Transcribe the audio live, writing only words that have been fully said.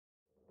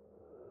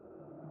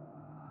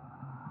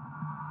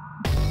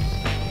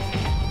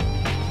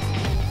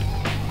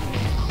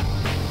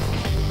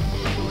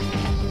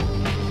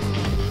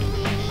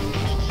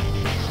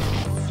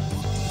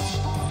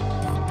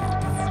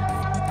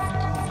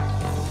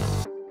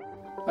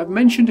I've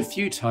mentioned a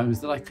few times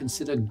that I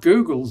consider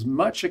Google's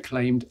much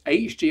acclaimed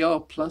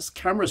HDR Plus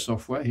camera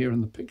software here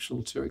in the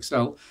Pixel 2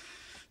 XL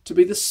to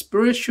be the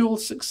spiritual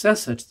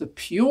successor to the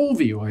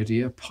PureView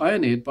idea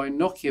pioneered by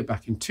Nokia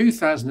back in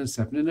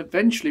 2007 and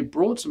eventually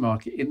brought to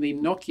market in the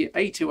Nokia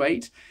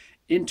 808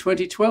 in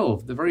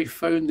 2012, the very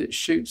phone that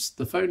shoots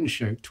the phone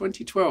show,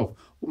 2012,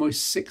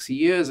 almost 6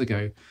 years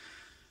ago.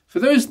 For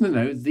those in the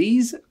know,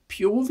 these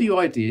PureView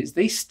ideas,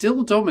 they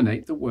still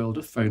dominate the world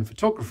of phone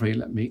photography.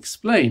 Let me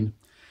explain.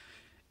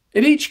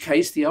 In each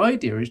case, the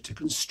idea is to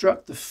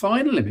construct the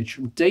final image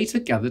from data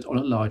gathered on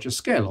a larger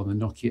scale. On the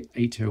Nokia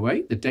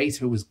 808, the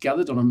data was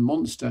gathered on a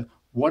monster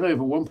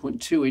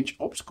 1/1.2 inch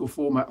optical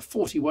format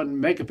 41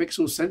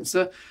 megapixel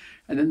sensor,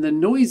 and then the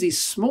noisy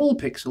small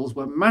pixels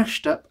were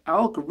mashed up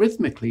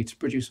algorithmically to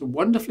produce a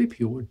wonderfully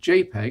pure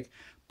JPEG,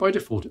 by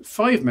default at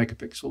 5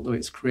 megapixel, though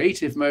its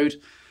creative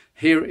mode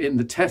here in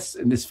the tests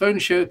in this phone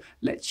show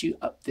lets you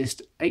up this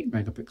to 8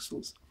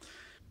 megapixels.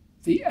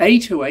 The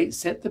 808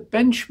 set the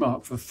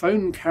benchmark for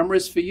phone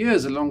cameras for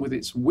years, along with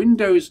its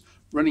Windows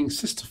running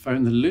sister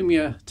phone, the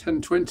Lumia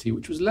 1020,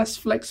 which was less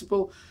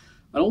flexible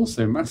and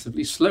also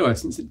massively slower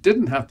since it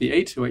didn't have the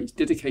 808's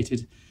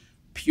dedicated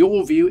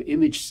PureView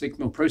image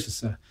signal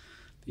processor,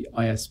 the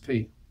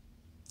ISP.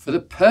 For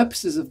the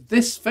purposes of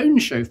this phone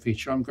show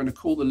feature, I'm going to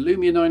call the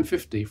Lumia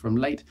 950 from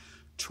late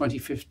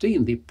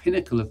 2015 the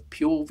pinnacle of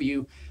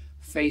PureView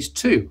Phase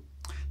 2.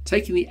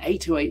 Taking the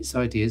 808's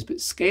ideas but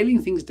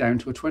scaling things down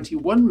to a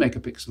 21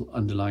 megapixel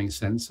underlying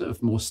sensor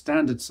of more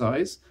standard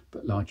size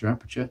but larger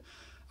aperture,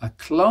 a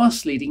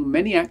class-leading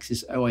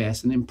many-axis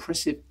OIS and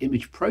impressive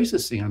image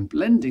processing and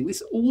blending,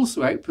 this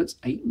also outputs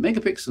 8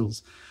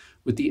 megapixels,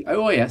 with the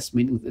OIS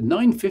meaning that the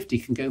 950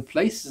 can go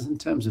places in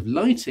terms of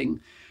lighting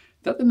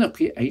that the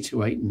Nokia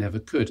 808 never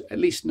could, at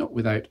least not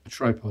without a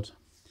tripod.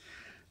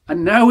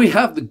 And now we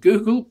have the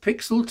Google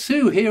Pixel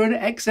 2 here in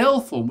XL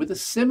form with a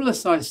similar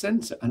size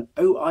sensor and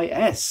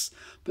OIS,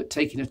 but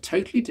taking a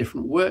totally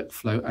different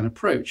workflow and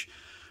approach.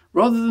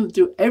 Rather than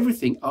do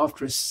everything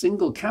after a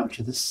single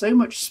capture, there's so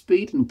much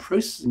speed and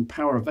processing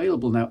power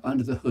available now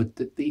under the hood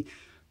that the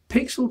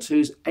Pixel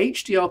 2's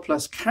HDR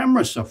Plus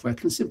camera software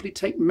can simply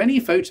take many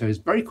photos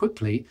very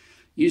quickly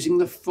using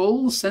the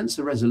full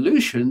sensor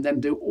resolution, then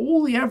do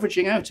all the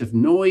averaging out of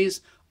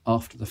noise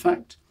after the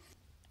fact.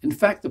 In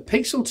fact, the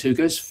Pixel 2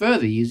 goes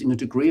further, using a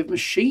degree of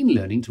machine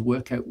learning to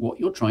work out what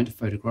you're trying to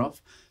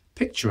photograph,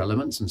 picture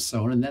elements and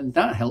so on, and then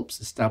that helps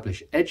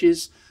establish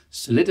edges,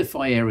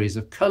 solidify areas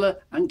of colour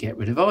and get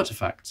rid of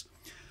artifacts.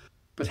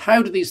 But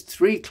how do these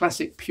three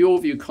classic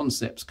PureView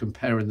concepts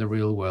compare in the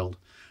real world?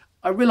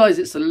 I realise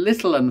it's a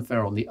little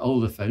unfair on the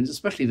older phones,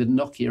 especially the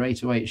Nokia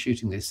 808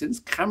 shooting this, since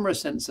camera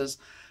sensors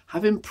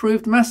have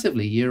improved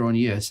massively year on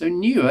year, so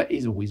newer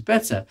is always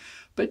better.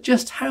 But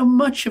just how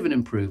much of an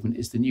improvement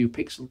is the new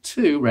Pixel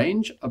 2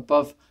 range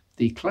above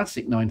the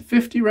classic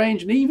 950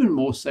 range, and even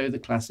more so the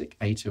classic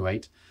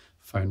 808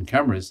 phone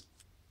cameras?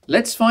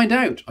 Let's find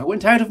out. I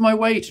went out of my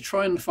way to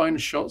try and find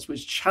shots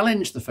which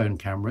challenge the phone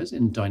cameras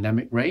in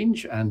dynamic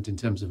range and in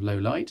terms of low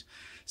light,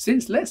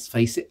 since let's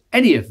face it,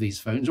 any of these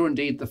phones, or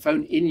indeed the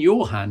phone in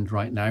your hand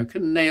right now,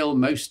 can nail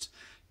most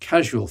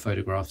casual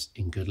photographs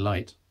in good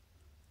light.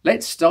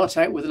 Let's start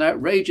out with an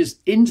outrageous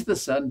into the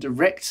sun,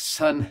 direct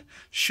sun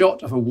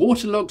shot of a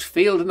waterlogged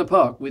field in the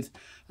park with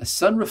a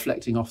sun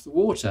reflecting off the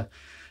water.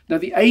 Now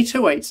the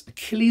 808's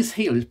Achilles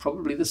heel is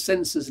probably the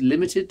sensor's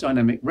limited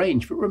dynamic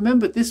range, but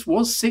remember this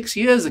was 6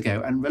 years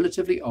ago and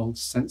relatively old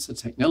sensor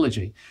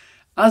technology.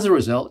 As a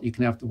result, you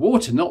can have the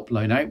water not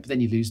blown out, but then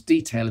you lose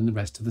detail in the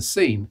rest of the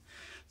scene.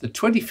 The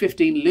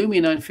 2015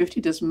 Lumia 950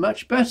 does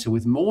much better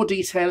with more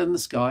detail in the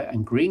sky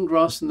and green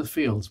grass in the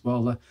fields,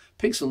 while the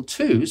Pixel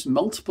 2's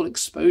multiple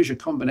exposure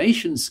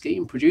combination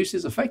scheme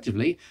produces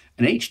effectively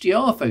an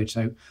HDR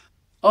photo.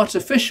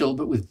 Artificial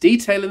but with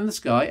detail in the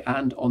sky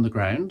and on the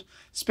ground,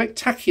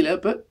 spectacular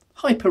but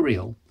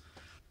hyper-real.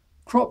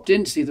 Cropped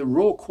in to see the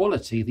raw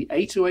quality, the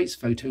 808's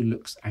photo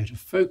looks out of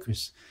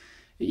focus.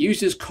 It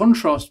uses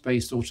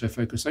contrast-based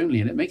autofocus only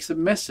and it makes a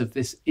mess of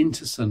this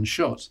into-sun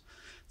shot.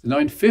 The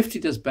 950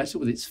 does better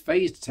with its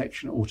phase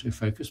detection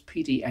autofocus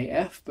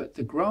PDAF, but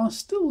the grass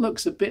still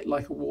looks a bit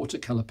like a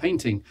watercolour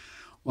painting,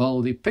 while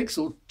the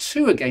Pixel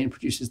 2 again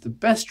produces the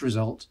best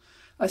result,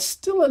 as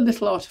still a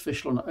little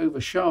artificial and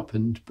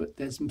over-sharpened, but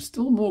there's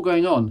still more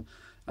going on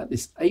at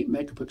this 8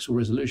 megapixel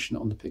resolution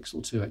on the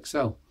Pixel 2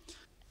 XL.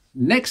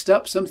 Next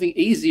up, something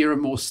easier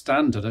and more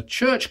standard, a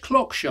church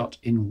clock shot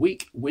in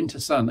weak winter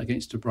sun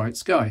against a bright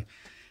sky.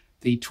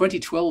 The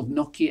 2012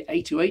 Nokia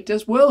 808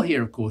 does well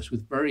here, of course,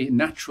 with very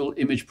natural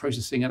image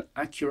processing and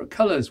accurate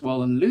colours, while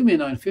the Lumia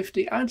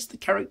 950 adds the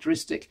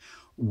characteristic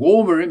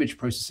warmer image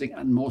processing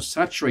and more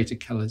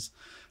saturated colours.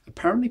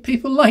 Apparently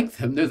people like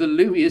them, though the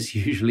Lumias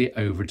usually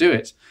overdo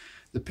it.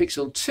 The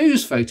Pixel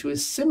 2's photo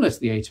is similar to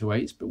the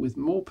 808's, but with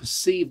more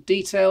perceived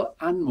detail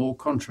and more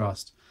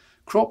contrast.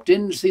 Cropped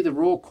in to see the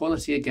raw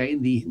quality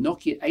again, the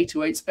Nokia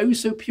 808's oh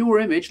so pure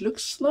image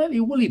looks slightly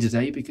woolly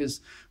today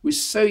because we're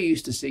so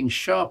used to seeing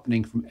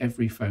sharpening from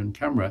every phone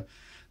camera.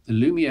 The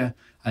Lumia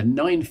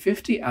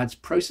 950 adds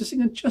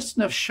processing and just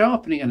enough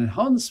sharpening and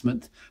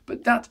enhancement,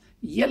 but that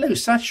yellow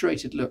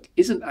saturated look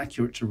isn't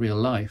accurate to real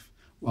life,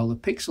 while the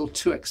Pixel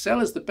 2 XL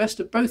is the best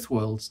of both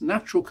worlds,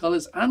 natural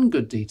colours and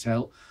good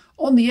detail,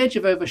 on the edge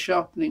of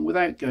over-sharpening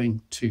without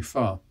going too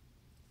far.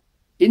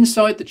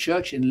 Inside the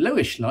church in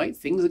lowish light,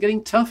 things are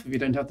getting tough if you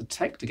don't have the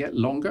tech to get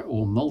longer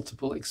or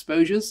multiple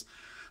exposures.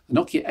 The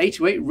Nokia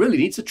 808 really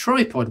needs a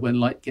tripod when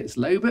light gets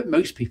low, but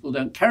most people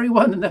don't carry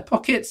one in their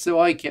pocket, so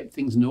I kept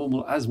things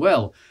normal as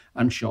well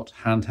and shot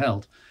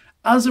handheld.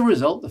 As a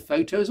result, the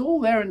photos are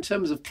all there in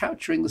terms of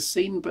capturing the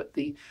scene, but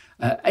the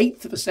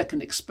 1/8 of a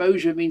second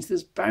exposure means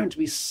there's bound to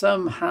be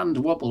some hand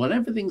wobble and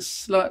everything's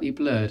slightly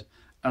blurred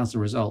as a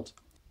result.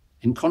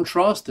 In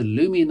contrast, the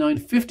Lumia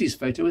 950's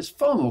photo is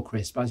far more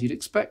crisp, as you'd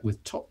expect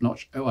with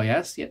top-notch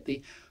OIS, yet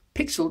the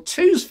Pixel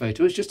 2's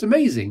photo is just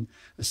amazing.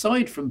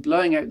 Aside from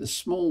blowing out the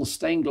small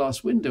stained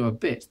glass window a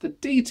bit, the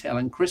detail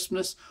and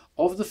crispness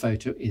of the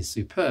photo is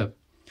superb.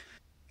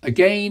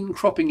 Again,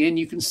 cropping in,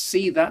 you can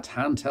see that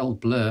handheld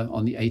blur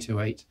on the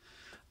 808.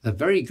 The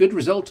very good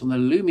result on the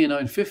Lumia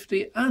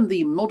 950 and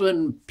the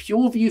modern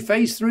PureView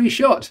Phase 3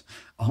 shot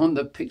on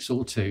the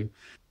Pixel 2.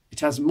 It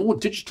has more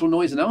digital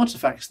noise and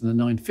artifacts than the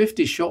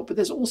 950 shot, but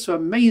there's also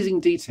amazing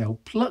detail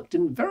plucked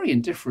in very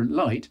indifferent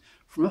light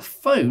from a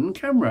phone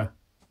camera.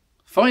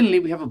 Finally,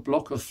 we have a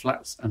block of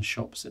flats and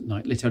shops at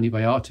night, lit only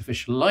by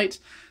artificial light.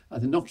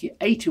 The Nokia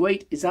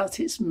 808 is at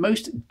its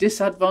most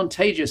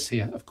disadvantageous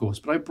here, of course,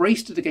 but I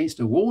braced it against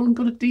a wall and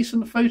got a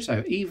decent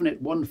photo, even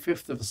at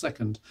 1/5 of a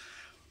second.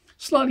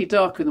 Slightly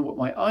darker than what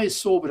my eyes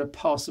saw, but a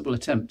passable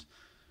attempt.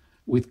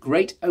 With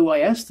great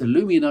OIS, the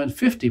Lumia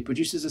 950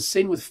 produces a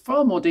scene with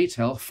far more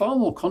detail, far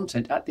more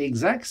content at the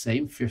exact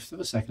same 1/5 of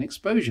a second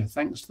exposure,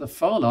 thanks to the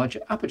far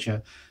larger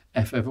aperture,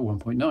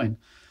 f/1.9.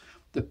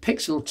 The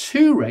Pixel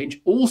 2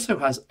 range also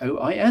has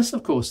OIS,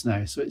 of course,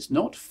 now, so it's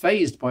not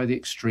phased by the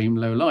extreme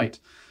low light,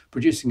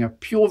 producing a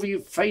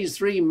PureView Phase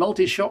 3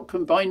 multi-shot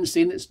combined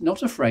scene that's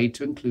not afraid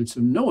to include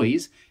some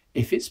noise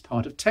if it's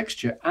part of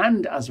texture,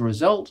 and as a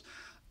result,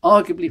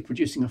 arguably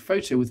producing a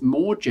photo with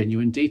more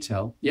genuine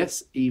detail,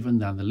 yes, even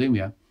than the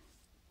Lumia.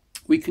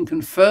 We can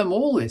confirm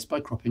all this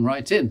by cropping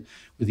right in,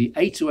 with the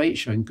 808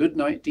 showing good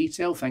night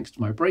detail thanks to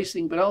my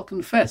bracing, but I'll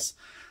confess,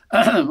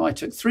 I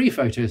took 3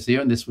 photos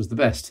here and this was the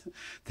best.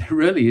 There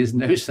really is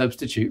no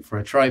substitute for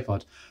a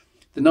tripod.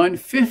 The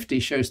 950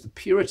 shows the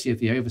purity of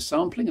the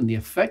oversampling and the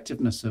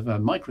effectiveness of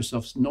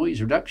Microsoft's noise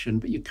reduction,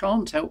 but you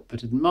can't help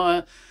but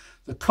admire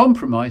the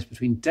compromise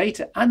between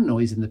data and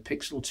noise in the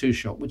Pixel 2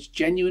 shot, which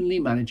genuinely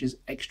manages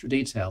extra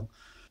detail.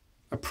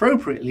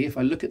 Appropriately, if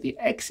I look at the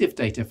EXIF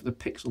data for the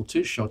Pixel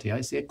 2 shot here,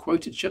 I see a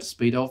quoted shutter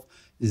speed of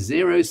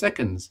 0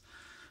 seconds.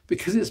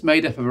 Because it's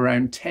made up of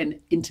around 10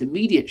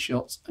 intermediate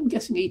shots, I'm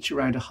guessing each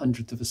around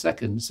 1/100th of a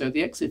second, so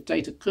the EXIF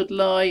data could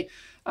lie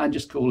and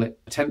just call it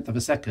 1/10 of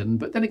a second,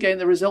 but then again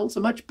the results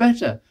are much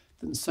better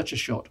than such a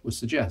shot would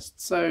suggest.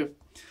 So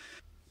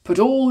put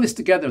all this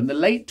together, in the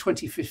late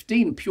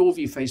 2015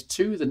 PureView Phase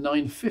 2, the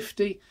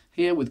 950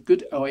 here with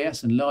good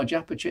OIS and large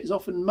aperture is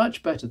often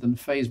much better than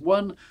Phase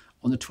 1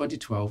 on the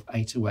 2012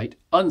 808,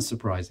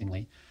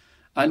 unsurprisingly.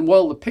 And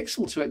while the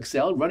Pixel 2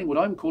 XL, running what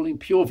I'm calling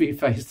PureView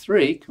Phase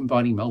 3,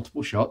 combining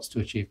multiple shots to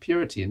achieve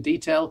purity and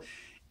detail,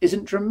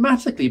 isn't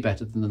dramatically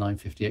better than the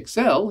 950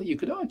 XL, you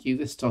could argue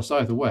this toss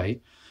either way,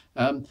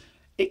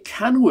 it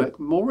can work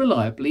more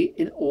reliably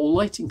in all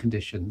lighting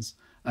conditions.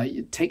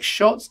 It takes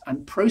shots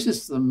and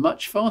processes them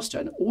much faster,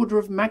 an order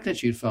of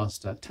magnitude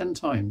faster, 10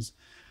 times.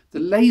 The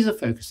laser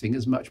focusing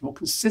is much more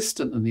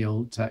consistent than the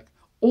old tech,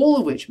 all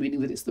of which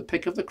meaning that it's the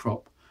pick of the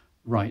crop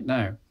right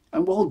now.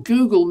 And while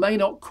Google may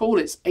not call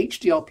its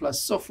HDR Plus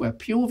software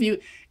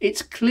PureView,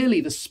 it's clearly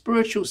the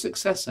spiritual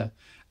successor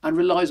and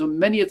relies on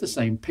many of the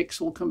same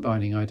pixel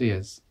combining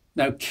ideas.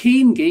 Now,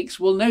 keen geeks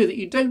will know that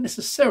you don't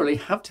necessarily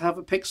have to have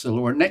a Pixel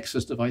or a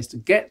Nexus device to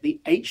get the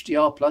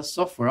HDR Plus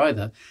software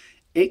either.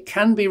 It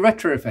can be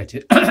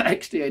retrofitted,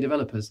 XDA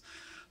developers,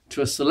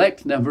 to a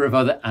select number of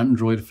other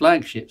Android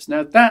flagships.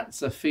 Now,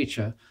 that's a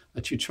feature, a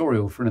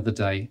tutorial for another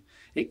day.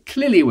 It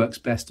clearly works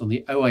best on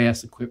the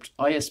OIS-equipped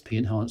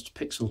ISP-enhanced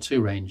Pixel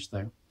 2 range,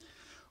 though.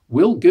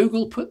 Will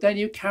Google put their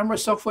new camera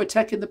software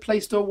tech in the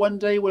Play Store one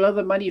day? Will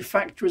other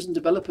manufacturers and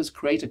developers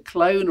create a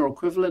clone or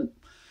equivalent?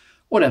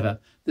 Whatever.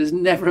 There's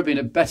never been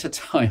a better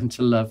time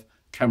to love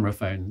camera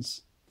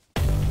phones.